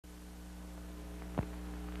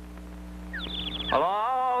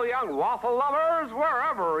waffle lovers,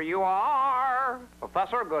 wherever you are.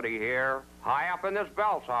 Professor Goody here, high up in this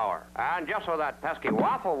bell tower. And just so that pesky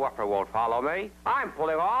Waffle Wiffer won't follow me, I'm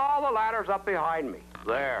pulling all the ladders up behind me.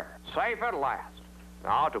 There, safe at last.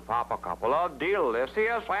 Now to pop a couple of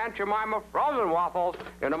delicious Aunt Jemima frozen waffles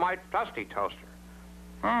into my trusty toaster.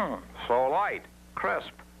 So light, crisp,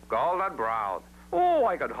 golden brown. Oh,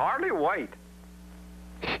 I could hardly wait.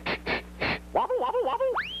 Waffle, waffle,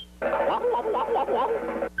 waffle. Waffle, waffle, waffle, waffle,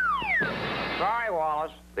 waffle. Sorry,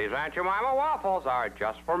 Wallace. These Aunt Jemima waffles are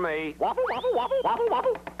just for me. Waffle, waffle, waffle, waffle,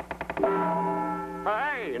 waffle.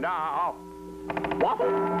 Hey, now.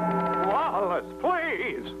 Waffle. Wallace,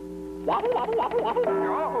 please. Waffle, waffle, waffle, waffle.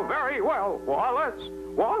 Oh, very well, Wallace.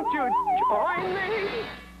 Won't you join me?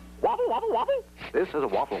 Waffle, waffle, waffle. This is a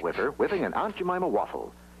Waffle Wiffer whipping an Aunt Jemima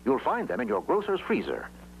waffle. You'll find them in your grocer's freezer.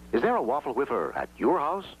 Is there a Waffle Wiffer at your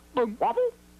house? Waffle?